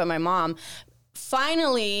 looking up at my mom.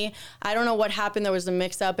 Finally, I don't know what happened. There was a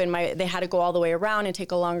mix up, and they had to go all the way around and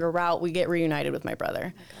take a longer route. We get reunited with my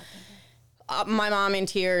brother. Oh my God. My mom in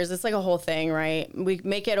tears. It's like a whole thing, right? We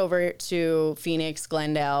make it over to Phoenix,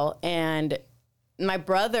 Glendale, and my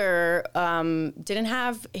brother didn't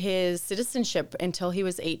have his citizenship until he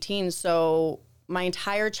was 18. So my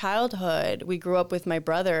entire childhood, we grew up with my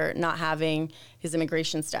brother not having his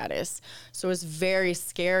immigration status. So it was very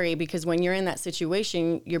scary because when you're in that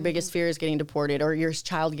situation, your biggest fear is getting deported or your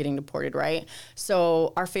child getting deported, right?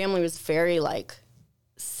 So our family was very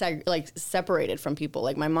separated from people.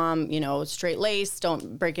 Like my mom, straight-laced,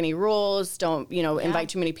 don't break any rules, don't, invite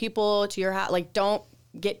too many people to your house. Like, don't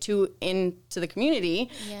get too into the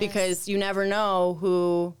community because you never know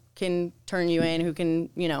who can turn you in, who can,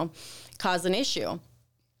 cause an issue.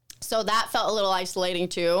 So that felt a little isolating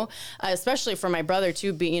too, especially for my brother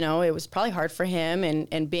too. It was probably hard for him,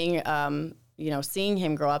 and being, seeing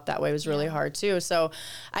him grow up that way was really hard too. So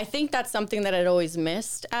I think that's something that I'd always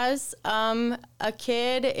missed as a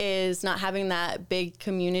kid, is not having that big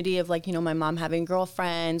community of my mom having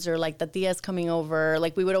girlfriends or like the tias coming over.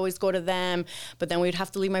 Like we would always go to them, but then we'd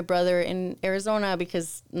have to leave my brother in Arizona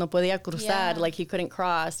because no podía cruzar, like he couldn't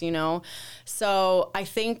cross, So I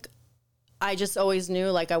think I just always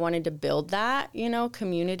knew I wanted to build that,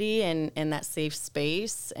 community and that safe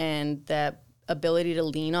space and that ability to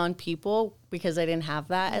lean on people because I didn't have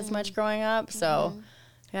that as much growing up. So,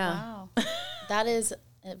 yeah. Wow. That is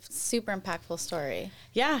a super impactful story.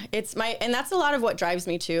 Yeah, and that's a lot of what drives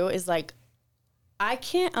me too, is I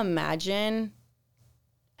can't imagine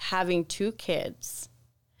having 2 kids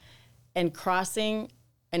and crossing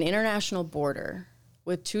an international border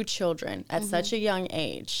with 2 children at such a young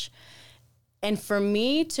age. And for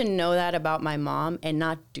me to know that about my mom and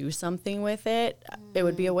not do something with it, it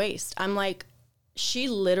would be a waste. I'm like, she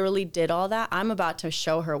literally did all that. I'm about to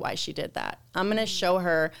show her why she did that. I'm going to show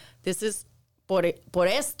her, this is por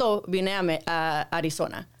esto vine a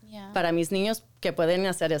Arizona. Yeah. Para mis niños que pueden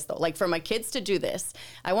hacer esto. Like, for my kids to do this,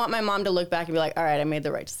 I want my mom to look back and be like, all right, I made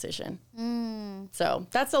the right decision. So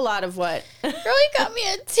that's a lot of what. Girl, you got me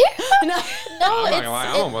a tear. No,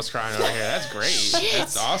 I'm almost crying over here. That's great. Shit.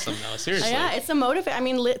 That's awesome, though. Seriously. Yeah, it's a motivation. I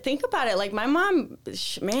mean, think about it. Like, my mom,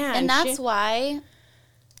 man. And that's why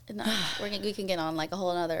we can get on a whole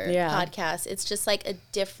other podcast. It's just a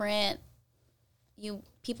different,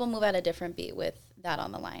 people move at a different beat with that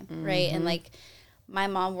on the line, right? And my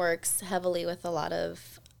mom works heavily with a lot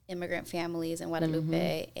of immigrant families in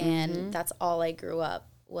Guadalupe, and that's all I grew up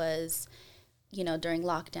was, during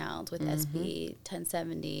lockdowns with SB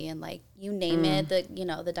 1070 and you name it,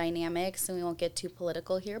 the dynamics, and we won't get too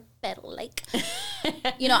political here, but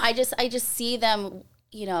I just see them,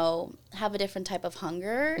 have a different type of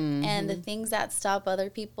hunger, and the things that stop other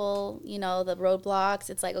people, the roadblocks,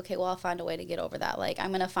 it's okay, well, I'll find a way to get over that.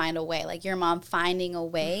 I'm going to find a way, your mom finding a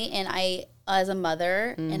way. And I, as a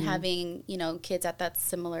mother and having, kids at that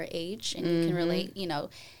similar age, and you can relate,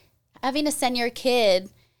 having to send your kid,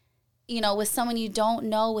 with someone you don't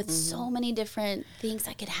know, with so many different things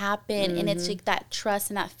that could happen. And it's that trust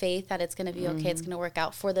and that faith that it's going to be okay. It's going to work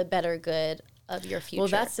out for the better good of your future. Well,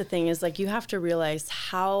 that's the thing, is you have to realize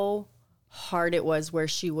how hard it was where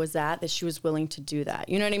she was at, that she was willing to do that.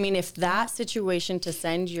 You know what I mean? If that situation to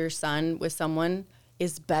send your son with someone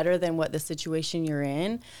is better than what the situation you're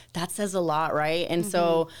in, that says a lot, right? And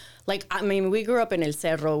so, like, I mean, we grew up in El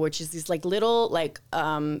Cerro, which is these like little like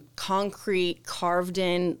concrete carved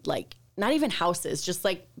in, like, not even houses, just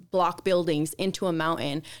like block buildings into a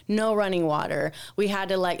mountain, no running water. We had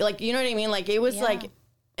to like, you know what I mean? Like, it was like,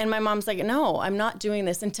 and my mom's like, no, I'm not doing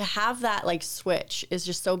this. And to have that like switch is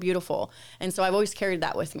just so beautiful. And so I've always carried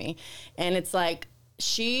that with me. And it's like,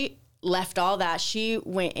 she left all that. She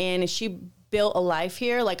went in and she built a life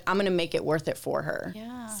here. Like, I'm going to make it worth it for her.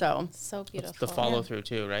 Yeah. So beautiful. The follow through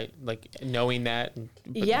too, right? Like knowing that,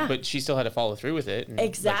 but she still had to follow through with it. And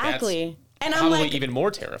exactly. Like, and probably I'm like, even more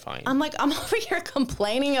terrifying. I'm like, I'm over here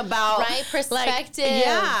complaining about perspective.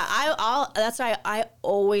 Like, I'll that's why I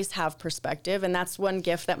always have perspective. And that's one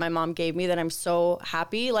gift that my mom gave me that I'm so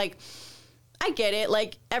happy. Like, I get it.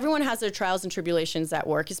 Like, everyone has their trials and tribulations at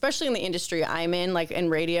work, especially in the industry I'm in, like in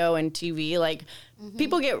radio and TV. Like,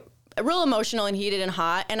 people get real emotional and heated and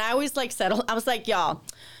hot. And I always like settle. I was like, y'all,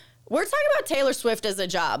 we're talking about Taylor Swift as a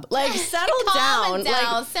job. Like, settle down.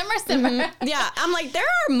 Like, simmer. Yeah. I'm like, there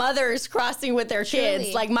are mothers crossing with their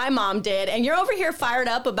kids like my mom did. And you're over here fired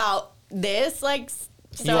up about this. Like,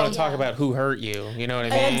 so, you want to talk about who hurt you. You know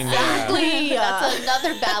what I mean? Exactly. That's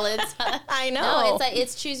another balance. I know. No, it's like,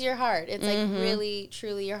 it's choose your heart. It's like really,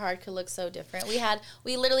 truly your heart could look so different.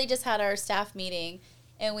 We literally just had our staff meeting.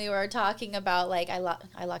 And we were talking about, like, I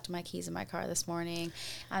locked my keys in my car this morning.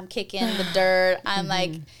 I'm kicking the dirt. I'm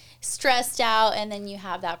like stressed out. And then you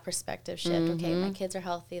have that perspective shift. Okay, my kids are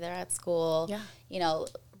healthy. They're at school. Yeah. You know,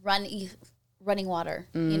 running water.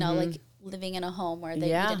 You know, like living in a home where they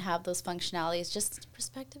didn't have those functionalities. Just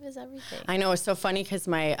perspective is everything. I know. It's so funny because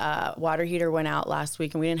my water heater went out last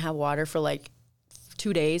week and we didn't have water for like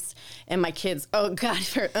 2 days. And my kids, oh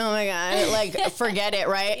my God, like, forget it,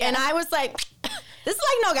 right? Yeah. And I was like, this is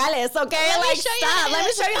like Nogales, okay? Let me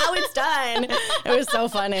show you how it's done. It was so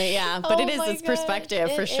funny, yeah. But it's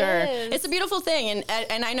perspective for sure. It's a beautiful thing,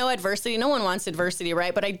 and I know adversity. No one wants adversity,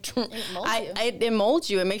 right? But it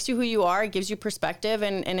molds you. It makes you who you are. It gives you perspective,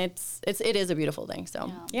 and it is a beautiful thing.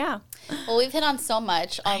 So yeah. Well, we've hit on so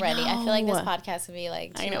much already. I feel like this podcast could be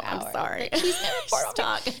like 2 hours. I'm sorry.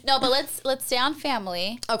 Talk. No, but let's stay on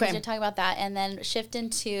family. Okay. You're talking about that, and then shift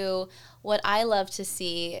into what I love to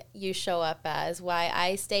see you show up as, why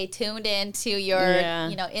I stay tuned into your,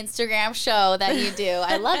 Instagram show that you do.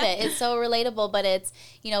 I love it. It's so relatable, but it's,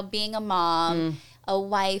 being a mom, a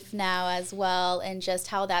wife now as well, and just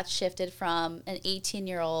how that's shifted from an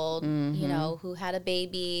 18-year-old, who had a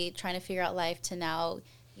baby, trying to figure out life, to now,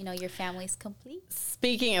 your family's complete.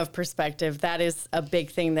 Speaking of perspective, that is a big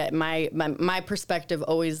thing that my perspective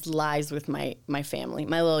always lies with my family,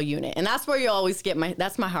 my little unit. And that's where you always get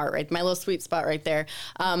that's my heart, right? My little sweet spot right there.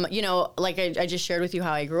 Like I just shared with you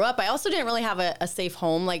how I grew up. I also didn't really have a safe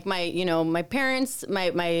home. Like my parents,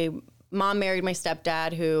 my mom married my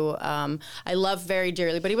stepdad, who I love very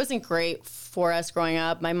dearly, but he wasn't great for us growing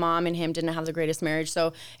up. My mom and him didn't have the greatest marriage, so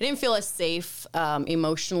I didn't feel as safe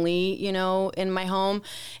emotionally, in my home.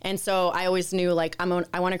 And so I always knew, like, I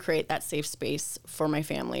want to create that safe space for my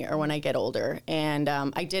family, or when I get older. And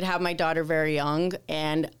I did have my daughter very young,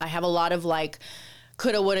 and I have a lot of, like,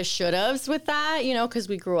 coulda, woulda, shouldas with that, because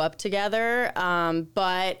we grew up together.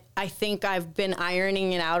 But I think I've been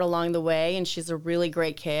ironing it out along the way, and she's a really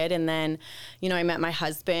great kid. And then, I met my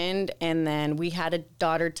husband, and then we had a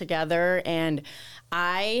daughter together. And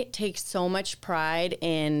I take so much pride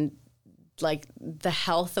in, like, the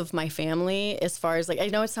health of my family, as far as, like, I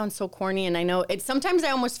know it sounds so corny, and I know sometimes I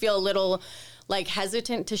almost feel a little, like,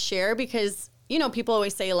 hesitant to share, because people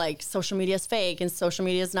always say, like, social media is fake and social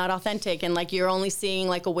media is not authentic, and, like, you're only seeing,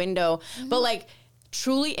 like, a window. But, like,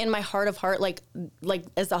 truly in my heart of heart, like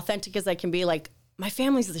as authentic as I can be, like, my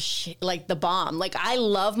family's the shit, like, the bomb. Like, I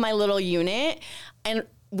love my little unit, and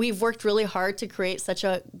we've worked really hard to create such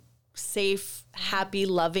a safe, happy,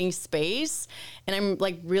 loving space, and I'm,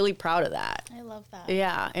 like, really proud of that. I love that.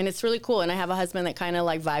 Yeah, and it's really cool, and I have a husband that kind of,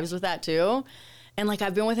 like, vibes with that too. And, like,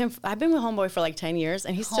 I've been with Homeboy for, like, 10 years,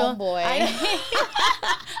 and he's still... Homeboy.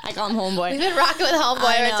 I call him Homeboy. We've been rocking with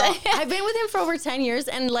Homeboy. I've been with him for over 10 years,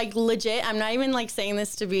 and, like, legit, I'm not even, like, saying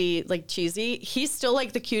this to be, like, cheesy. He's still,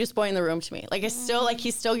 like, the cutest boy in the room to me. Like, he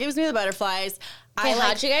still gives me the butterflies. Okay,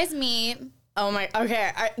 how'd you guys meet? Oh, my...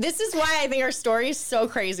 Okay, this is why I think our story is so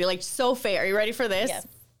crazy, like, so fair. Are you ready for this? Yes.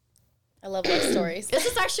 I love love stories. This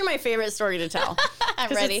is actually my favorite story to tell.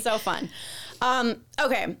 I'm ready. It's so fun.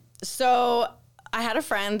 Okay, so... I had a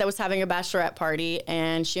friend that was having a bachelorette party,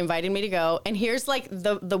 and she invited me to go. And here's, like,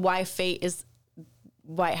 the why fate is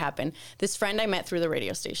why it happened. This friend I met through the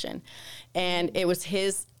radio station, and it was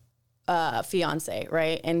his fiance,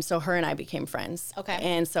 right? And so her and I became friends. Okay.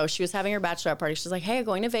 And so she was having her bachelorette party. She's like, hey, I'm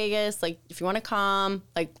going to Vegas. Like, if you want to come,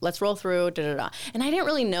 like, let's roll through, da, da, da. And I didn't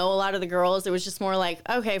really know a lot of the girls. It was just more like,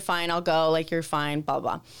 okay, fine, I'll go. Like, you're fine, blah,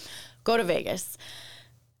 blah. Go to Vegas.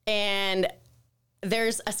 And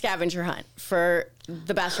there's a scavenger hunt for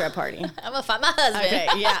the bachelorette party. I'm gonna find my husband. Okay,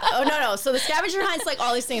 yeah. Oh, no. So the scavenger hunt's like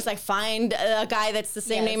all these things, like find a guy that's the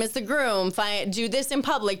same name as the groom, do this in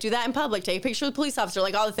public, do that in public, take a picture with the police officer,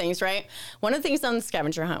 like all the things, right? One of the things on the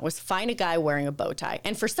scavenger hunt was find a guy wearing a bow tie.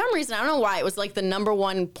 And for some reason, I don't know why, it was like the number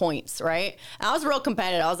one points, right? And I was real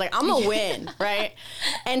competitive. I was like, I'm gonna win, right?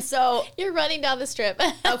 And so you're running down the strip.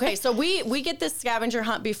 Okay, so we get this scavenger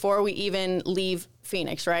hunt before we even leave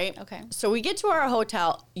Phoenix, right? Okay. So we get to our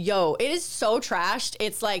hotel. Yo, it is so trashed.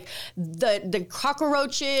 It's like the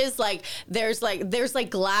cockroaches, like there's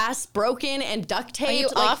glass broken and duct taped. Are you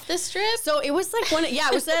like, off the strip? So it was like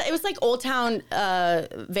it was like Old Town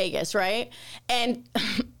Vegas, right? And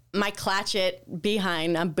my clatchet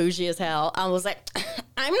behind, I'm bougie as hell. I was like,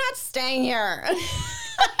 I'm not staying here.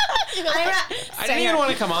 I didn't even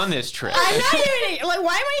want to come on this trip. I'm not even, like,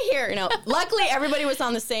 why am I here? You know, luckily everybody was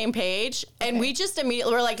on the same page, and we just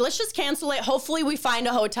immediately were like, let's just cancel it. Hopefully we find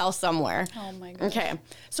a hotel somewhere. Oh my God. Okay.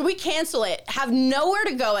 So we cancel it, have nowhere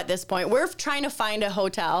to go at this point. We're trying to find a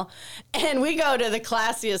hotel, and we go to the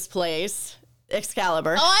classiest place,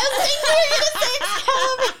 Excalibur. Oh, I was thinking you were going to say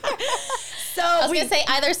Excalibur. So I was going to say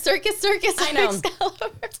either Circus or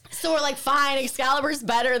Excalibur. So we're like, fine, Excalibur's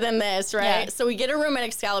better than this, right? Yeah. So we get a room at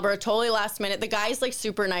Excalibur, totally last minute. The guy's like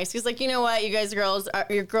super nice. He's like, you know what, you guys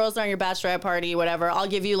your girls are on your bachelorette party, whatever. I'll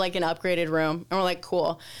give you like an upgraded room. And we're like,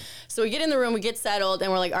 cool. So we get in the room, we get settled,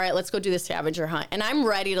 and we're like, all right, let's go do the scavenger hunt. And I'm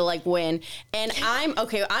ready to like win. And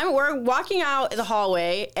we're walking out the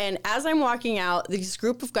hallway, and as I'm walking out, this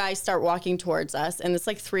group of guys start walking towards us, and it's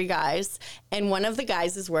like 3 guys, and one of the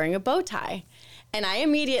guys is wearing a bow tie. And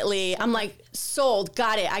I'm like, sold,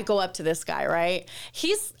 got it. I go up to this guy, right?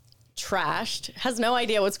 He's trashed, has no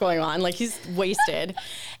idea what's going on. Like, he's wasted.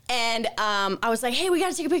 And I was like, hey, we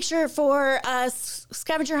got to take a picture for a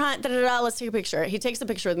scavenger hunt. Let's take a picture. He takes a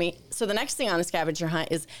picture with me. So the next thing on the scavenger hunt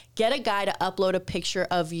is get a guy to upload a picture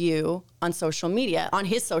of you on social media, on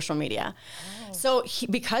his social media. Oh. So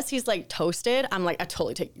because he's like toasted, I'm like, I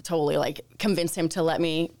totally like convinced him to let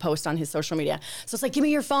me post on his social media. So it's like, give me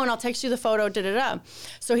your phone. I'll text you the photo.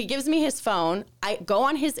 So he gives me his phone. I go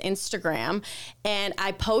on his Instagram and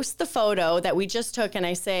I post the photo that we just took, and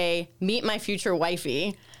I say, meet my future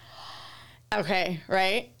wifey. Okay,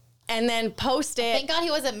 right? And then post it. Thank God he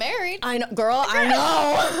wasn't married. I know, girl, I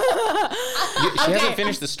know. She hasn't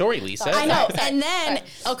finished the story, Lisa. I know. And then,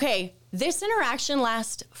 okay, this interaction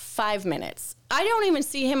lasts 5 minutes. I don't even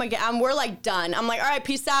see him again. We're like done. I'm like, all right,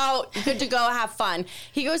 peace out. Good to go. Have fun.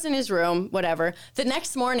 He goes in his room, whatever. The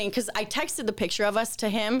next morning, because I texted the picture of us to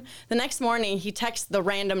him, the next morning he texts the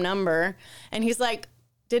random number, and he's like,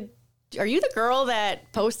 are you the girl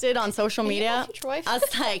that posted on social media? I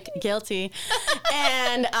was like, guilty.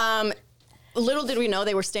 And little did we know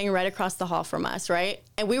they were staying right across the hall from us, right?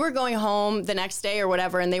 And we were going home the next day or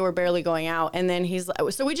whatever, and they were barely going out. And then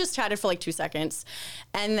so we just chatted for like 2 seconds.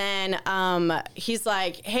 And then he's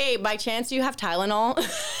like, hey, by chance, do you have Tylenol?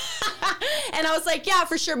 And I was like, yeah,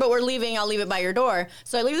 for sure, but we're leaving. I'll leave it by your door.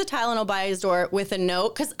 So I leave the Tylenol by his door with a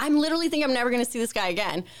note, because I'm literally thinking I'm never going to see this guy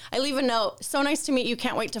again. I leave a note. So nice to meet you.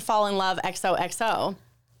 Can't wait to fall in love. XOXO.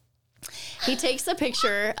 He takes a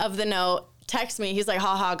picture of the note, texts me. He's like,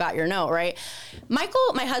 haha, got your note, right?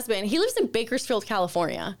 Michael, my husband, he lives in Bakersfield,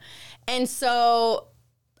 California. And so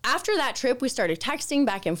after that trip, we started texting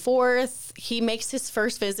back and forth. He makes his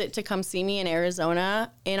first visit to come see me in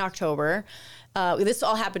Arizona in October. This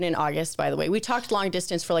all happened in August, by the way. We talked long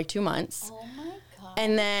distance for like 2 months. Oh my God.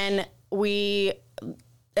 And then we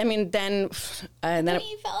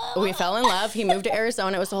fell in love. He moved to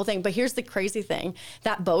Arizona. It was the whole thing. But here's the crazy thing.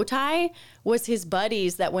 That bow tie was his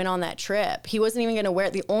buddies that went on that trip. He wasn't even going to wear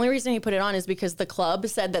it. The only reason he put it on is because the club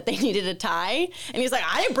said that they needed a tie. And he's like,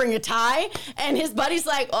 I didn't bring a tie. And his buddy's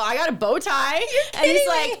like, oh, I got a bow tie. And he's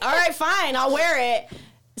like, all right, fine, I'll wear it.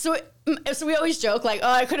 So we always joke like,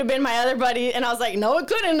 oh, it could have been my other buddy. And I was like, no, it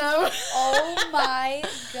couldn't have. Oh my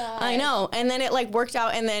God. I know. And then it like worked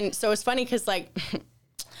out. And then, so it's funny because like,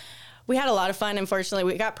 we had a lot of fun.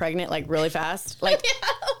 Unfortunately, we got pregnant like really fast. Like,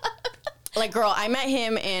 like, girl, I met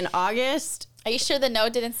him in August. Are you sure the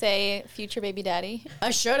note didn't say future baby daddy? I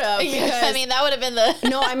should have. I mean, that would have been the...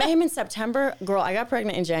 No, I met him in September. Girl, I got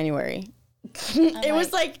pregnant in January. It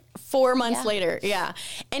was like 4 months later. Yeah.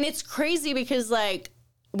 And it's crazy because like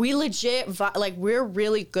we legit, like we're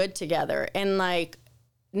really good together. And like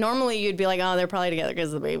normally you'd be like, oh, they're probably together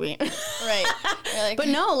because of the baby. Right. Like, But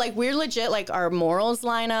no, like we're legit, like our morals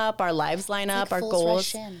line up, our lives line up, our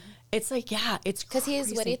goals. It's like, yeah, it's because he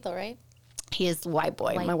is güerito, right? He is white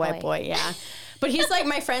boy, my white boy, yeah. But he's like,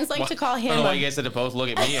 my friends like to call him. I don't know why you guys had to both look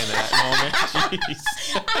at me in that moment. Jeez.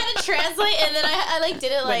 I had to translate, and then I like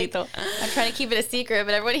did it like Güerito. I'm trying to keep it a secret,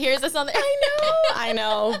 but everyone hears us on the. I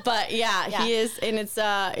know, but yeah, he is, and it's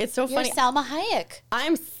so You're funny. Salma Hayek.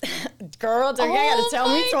 I'm, girl, you gotta tell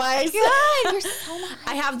me twice. God, you're Salma Hayek.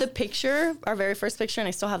 I have the picture, our very first picture, and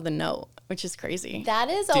I still have the note, which is crazy. That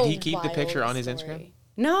is Did he keep the picture on his story. Instagram?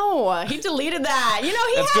 No, he deleted that. You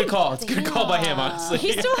know, That's a good call. It's a good call by him, honestly.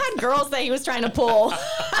 He still had girls that he was trying to pull.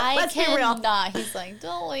 Let's be real. Cannot. He's like,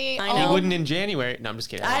 delete. I He know. wouldn't in January. No, I'm just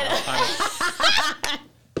kidding.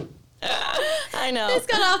 I know. This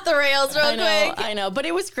got off the rails real quick. I know, but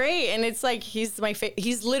it was great, and it's like he's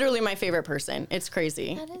literally my favorite person. It's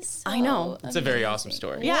crazy. That is so I know. It's a very awesome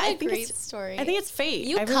story. Yeah, What a I think great it's story. I think it's fate.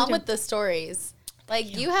 You I really come do. with the stories.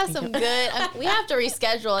 Like you have some good. We have to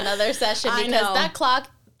reschedule another session I because know. that clock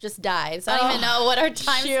just died. So I don't even know what our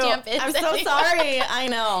timestamp is. I'm so sorry. I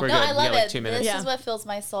know. We're No, good. I We love got like it. 2 minutes. This Yeah. is what fills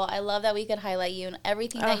my soul. I love that we could highlight you and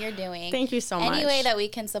everything that you're doing. Thank you so much. Any way that we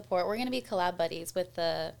can support. We're going to be collab buddies with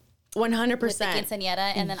the 100%. with the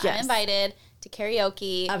quinceañera, and then I'm Yes. invited to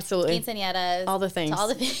karaoke, Absolutely. quinceañeras, All the things. to all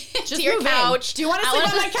the things, Just to your move in. couch. Do you want to I sleep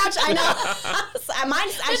wanna on my couch? I know.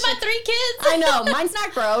 Mine's with my actually, 3 kids. I know. Mine's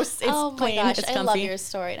not gross. It's oh my clean. gosh, It's I comfy. love your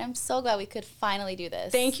story, and I'm so glad we could finally do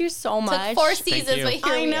this. Thank you so much. Took 4 seasons, you. but here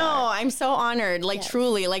I we know. are. I'm so honored. Like Yes.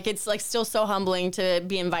 truly, like it's like still so humbling to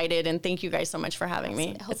be invited, and thank you guys so much for having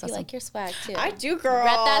me. I hope It's you awesome. like your swag too. I do, girl.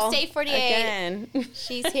 Rep that State 48. Again.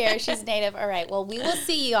 She's here. She's native. All right. Well, we will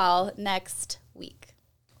see you all next week.